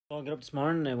So I got up this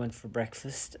morning, I went for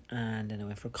breakfast and then I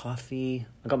went for coffee.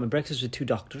 I got my breakfast with two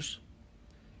doctors.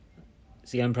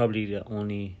 See, I'm probably the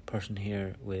only person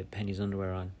here with Penny's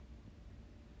underwear on.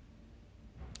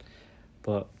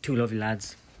 But two lovely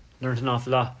lads. Learned an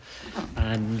awful lot.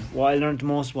 And what I learned the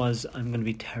most was I'm going to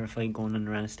be terrified going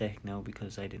under anaesthetic now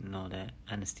because I didn't know that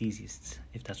anaesthesists,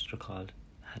 if that's what they're called,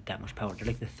 had that much power. They're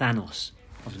like the Thanos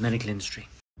of the medical industry.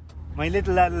 My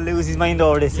little lad will lose his mind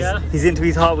over this. Yeah. He's into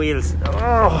his Hot Wheels.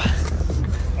 Oh.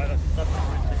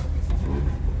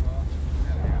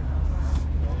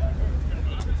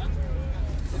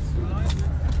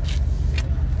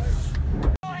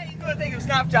 He's gonna take a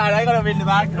Snapchat. I got him in the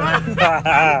back.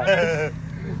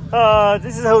 Oh,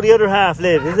 this is how the other half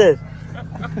live, is it?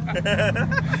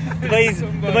 the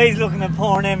guy's looking at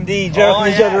porn MD,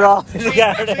 jerking each other off in the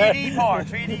garden.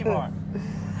 3D porn.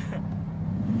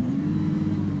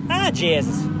 Ah,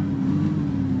 Jesus.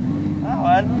 Oh,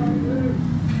 well.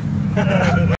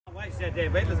 Watch that,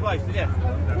 Dave. Wait, let's watch it, yeah.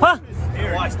 What?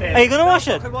 Here, watch, Dave. Are you going to watch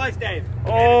it? Watch, Dave.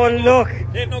 Oh, look.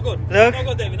 Dave, no good. Look. No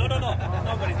good, Dave. No.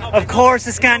 Nobody's Of course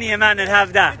the Scania man would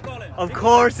have that. Of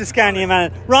course the Scania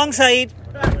man. Wrong side.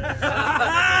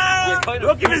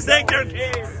 Rookie mistake there,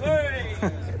 Dave.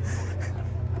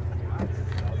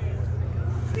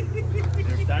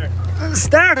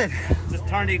 Started. Just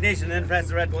turn the ignition and then press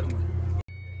the red button.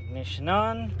 Ignition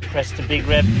on. Press the big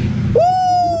red.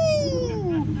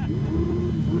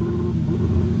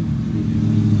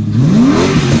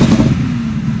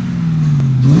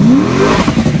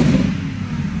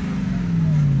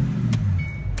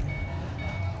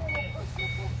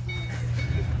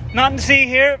 Nothing to see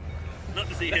here. Nothing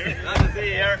to see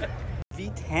here.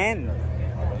 V10.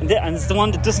 And it's the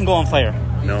one that doesn't go on fire.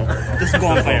 No. It doesn't go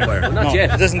on fire. Well, not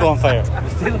yet. It doesn't go on fire.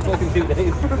 Still fucking 2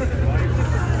 days.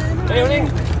 Hey, evening.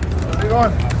 How's it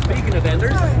going? Speaking of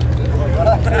vendors.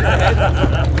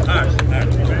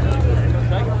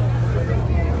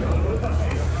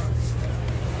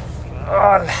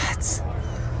 Oh,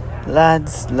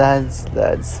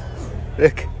 lads.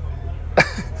 Look.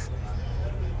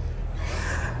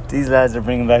 These lads are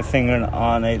bringing back fingering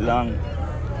all night long.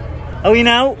 Are we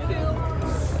now?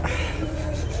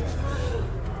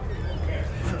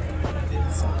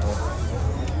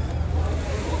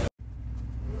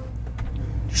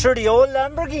 Sure, the old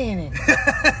Lamborghini.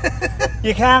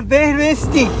 You can't beat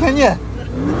Misty, can you?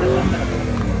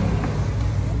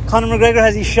 Conor McGregor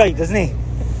has his shite, doesn't he? He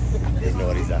doesn't know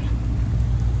what he's at.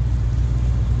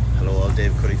 Hello, all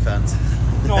Dave Curry fans.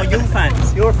 No, you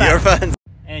fans. Your fans. Your fans.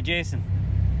 Hey, Jason.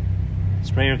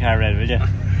 Spray your car red, will you?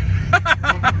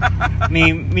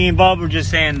 me and Bob were just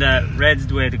saying that red's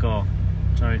the way to go.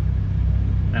 Sorry.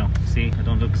 No, see, I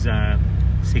don't look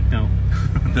sick now.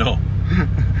 No.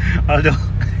 Although,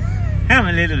 I'm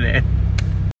a little bit.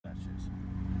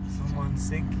 Someone's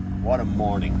sick. What a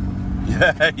morning.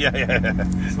 Yeah.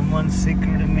 Someone's sicker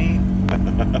than me.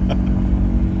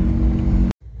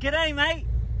 G'day, mate.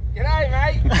 G'day,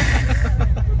 mate.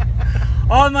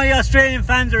 All my Australian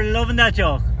fans are loving that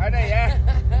joke. Are they, yeah?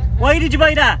 Why did you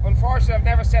buy that? Unfortunately, I've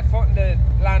never set foot in the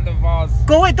land of Oz.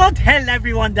 Go away, don't tell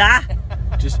everyone that.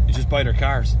 just buy their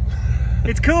cars.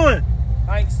 It's cool.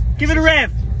 Thanks. Give it a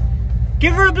rev.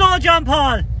 Give her a blow, John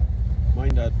Paul.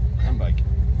 Mind that handbag.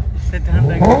 Set the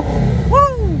handbag.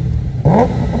 Woo!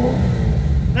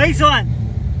 Nice one.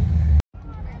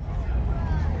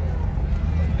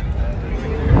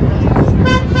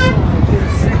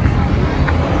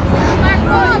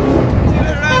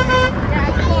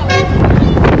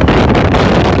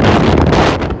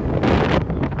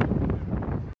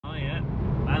 Oh yeah,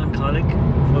 melancholic,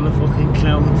 full of fucking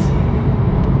clowns.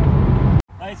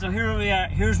 Right, so here we are.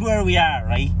 Here's where we are,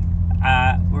 right?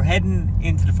 We're heading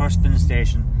into the first filling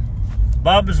station.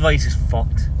 Bob's voice is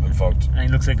fucked. I'm fucked. And he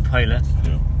looks like a pilot.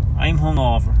 Yeah. I'm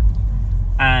hungover.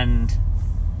 And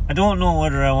I don't know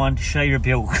whether I want to shire or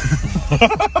puke.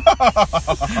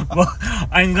 But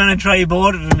I'm gonna try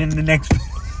both of them in the next.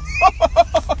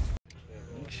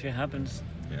 Shit happens.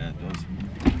 Yeah, it does.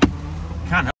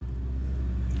 Can't help.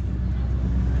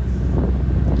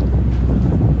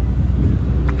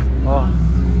 Oh.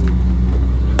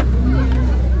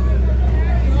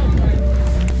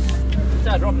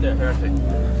 Drop there, perfect.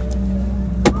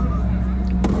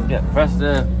 Yeah, press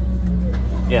the.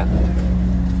 Yeah.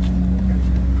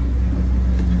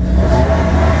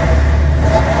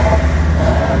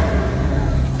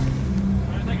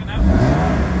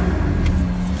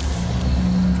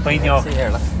 Fine, yo. See here,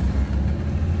 look.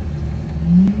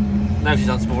 Now she's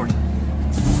on sport.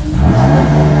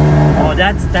 Oh,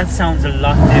 that sounds a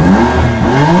lot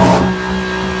different.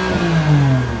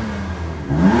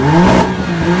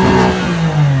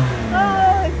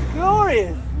 Oh, it's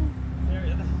glorious.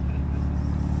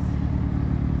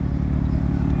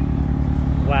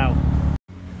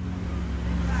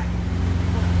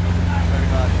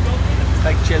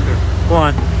 Go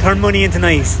on, turn money into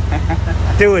nice.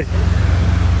 Do it.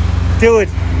 Do it.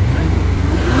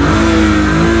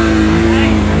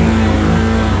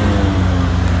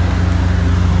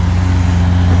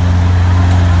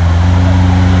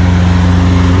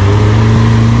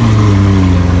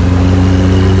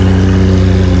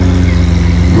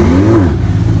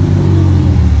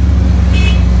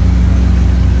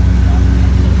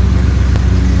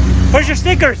 Where's your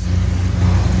stickers?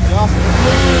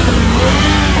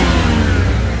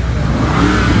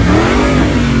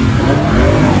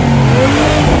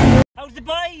 How's the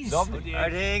boys? Lovely.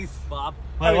 Thanks, Bob.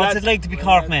 Well, what's it like to be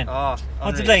Cork, man? Oh,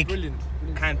 What's it like? Brilliant.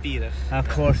 Can't beat it. Of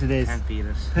course it is. Can't beat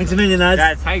it. Thanks a million, lads.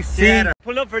 Yeah, thanks. See,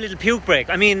 pull up for a little puke break.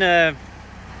 I mean,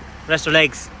 rest our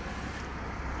legs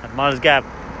at Miles Gap.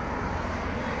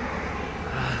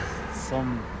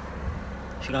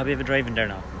 She got a bit of a driving there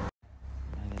now.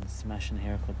 I'm getting a smashing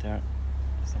haircut there.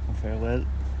 Second farewell.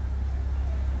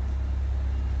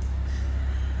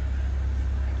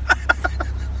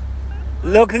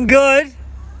 Looking good.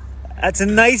 That's a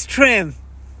nice trim.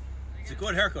 It's a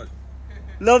good haircut.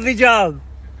 Lovely job.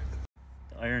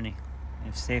 The irony.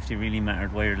 If safety really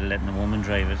mattered, why are they letting a woman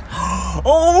drive it?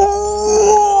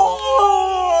 Oh!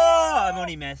 I'm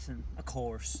only messing. Of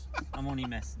course. I'm only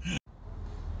messing.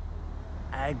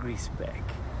 Agri-spec.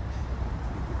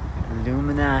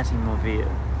 Illuminati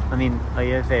mobile. I mean,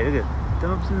 IFA. Look at it.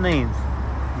 Done up some names.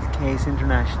 He's Case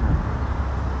International.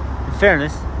 In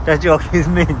fairness, that joke is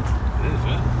mint. It is,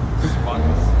 yeah.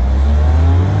 Spotless.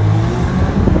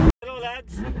 Hello,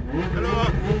 lads. Hello,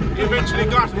 you eventually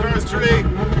got first tree.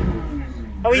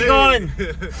 How are you going?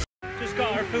 Just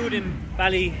got our food in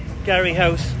Ballygary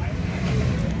House.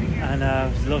 And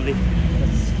it was lovely.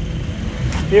 It's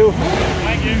beautiful.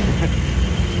 Thank you.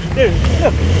 Dude,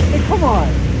 look. Hey, come on.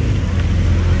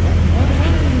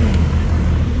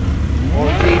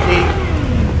 More GT.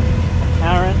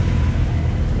 Aaron.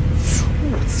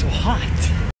 Ooh, it's so hot.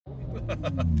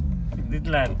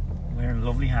 Little lad wearing a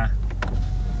lovely hat.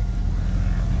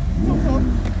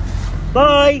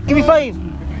 Bye. Give me 5.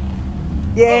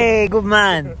 Yay, good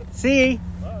man. See?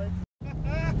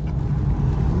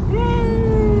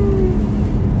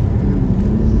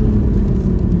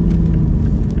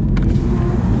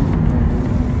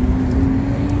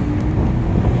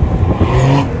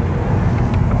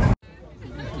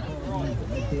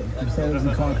 Themselves in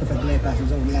Cork have had great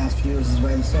battles over the last few years as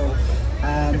well. So,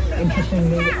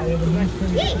 interestingly, I would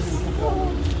mention. Yes!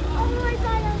 Oh my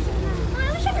god, I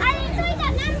wish I enjoyed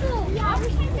that Lambo! Yeah, I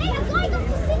wish I made a guy got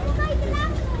to sit inside the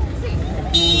Lambo!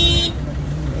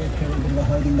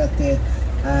 Holding that day,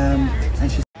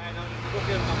 and she's.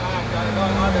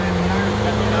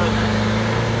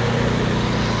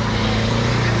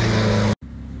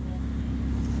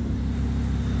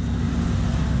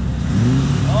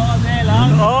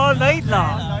 All night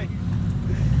long.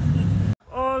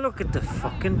 Oh, look at the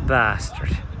fucking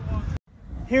bastard.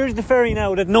 Here's the ferry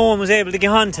now that no one was able to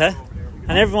get onto,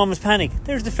 and everyone was panicked.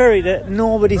 There's the ferry that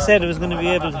nobody said it was going to be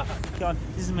able to get on.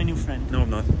 This is my new friend. No, I'm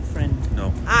not. Friend.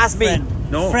 No. Ask me.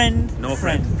 Friend. No. Friend. No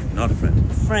friend. Not a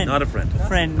friend. Friend. Not a friend.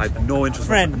 Friend. I have no interest.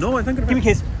 Friend. No, I think I'm a Give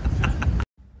me a friend. kiss.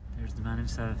 There's the man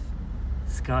himself,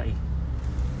 Scotty.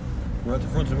 We're at the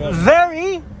front of the road.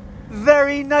 Very,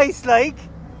 very nice, like.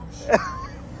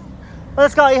 Well,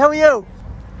 Scotty, how are you?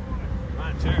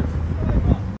 Man, cheers.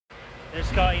 There's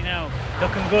Scotty now,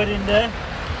 looking good in the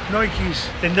Nikes.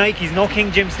 Nikes. No King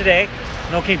Gyms today,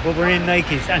 no King, but we're in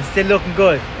Nikes and still looking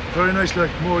good. Very nice, like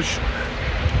mush.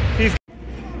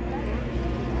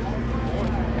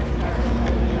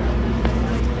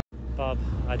 Bob,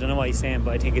 I don't know what he's saying,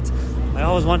 but I think it's. I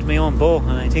always wanted my own bow,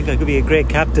 and I think I could be a great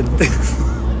captain.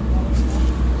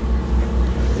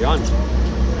 Beyond.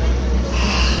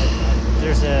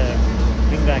 There's a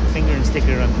wingback fingering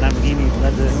sticker on Lamborghini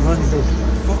that runs those.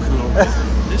 Fucking love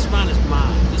this man is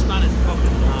mad. This man is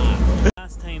fucking mad.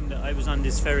 Last time that I was on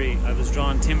this ferry, I was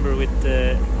drawing timber with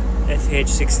the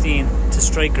FH16 to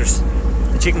Strikers,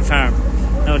 the chicken farm.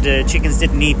 Now the chickens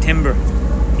didn't need timber.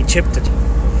 He chipped it.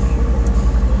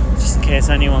 Just in case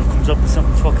anyone comes up with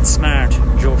something fucking smart.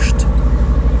 Just.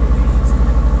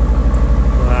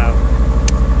 Wow.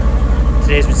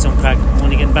 Today's been some crack. I'm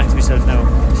only getting back to myself now.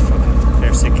 It's fucking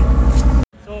fair sick.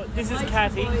 So this is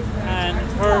Kathy and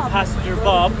her passenger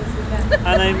Bob,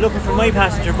 and I'm looking for my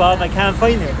passenger Bob. I can't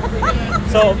find him.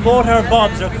 So both our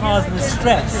Bobs are causing us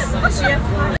stress.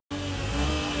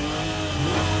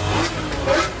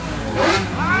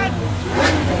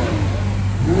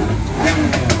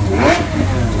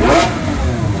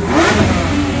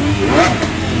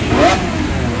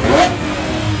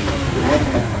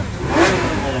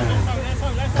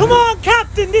 Come on,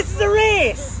 Captain, this is a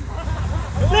race.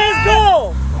 Let's go.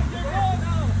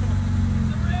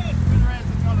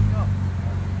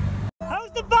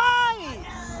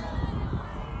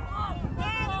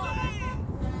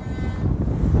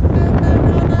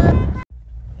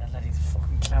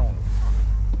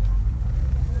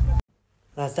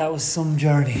 lads, that was some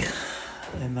journey.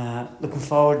 I'm looking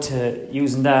forward to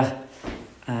using that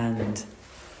and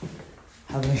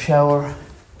having a shower.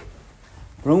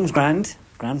 Room's grand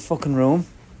fucking room.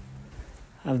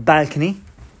 I have a balcony.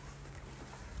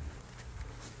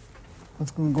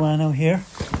 What's going to go on out here?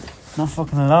 Not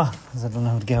fucking a lot, because I don't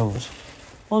know how to get over it.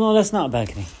 Oh no, that's not a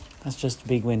balcony. That's just a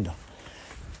big window.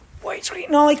 Wait,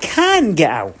 no, I can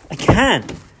get out. I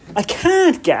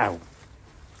can't get out.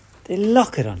 They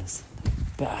lock it on us.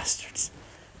 Bastards.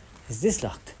 Is this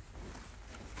locked?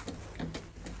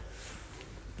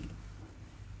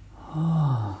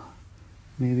 Oh,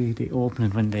 maybe they open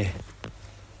it when they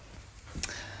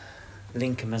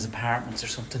link them as apartments or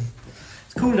something.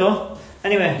 It's cool though.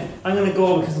 Anyway, I'm going to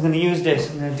go because I'm going to use this.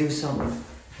 I'm going to do some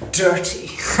dirty.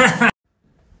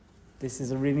 This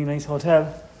is a really nice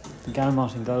hotel. The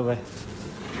Galmot in Galway.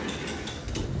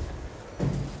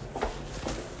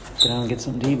 Go down and get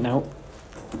something to eat now.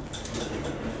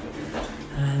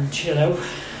 And chill out.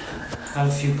 Have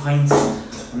a few pints.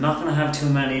 I'm not going to have too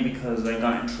many because I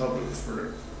got in trouble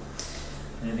for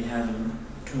maybe having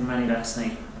too many last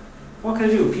night. What can I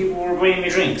do? People were bringing me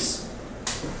drinks.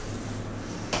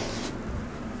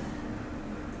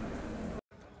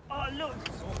 Oh look!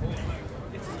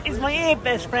 It's my 8th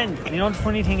best friend. You know what the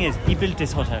funny thing is? He built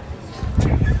this hotel.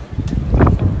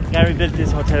 Gary built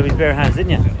this hotel with bare hands,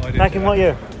 didn't you? I did, back in what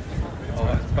year? Oh,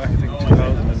 back in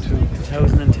 2002.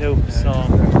 2002. So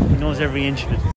he knows every inch of it.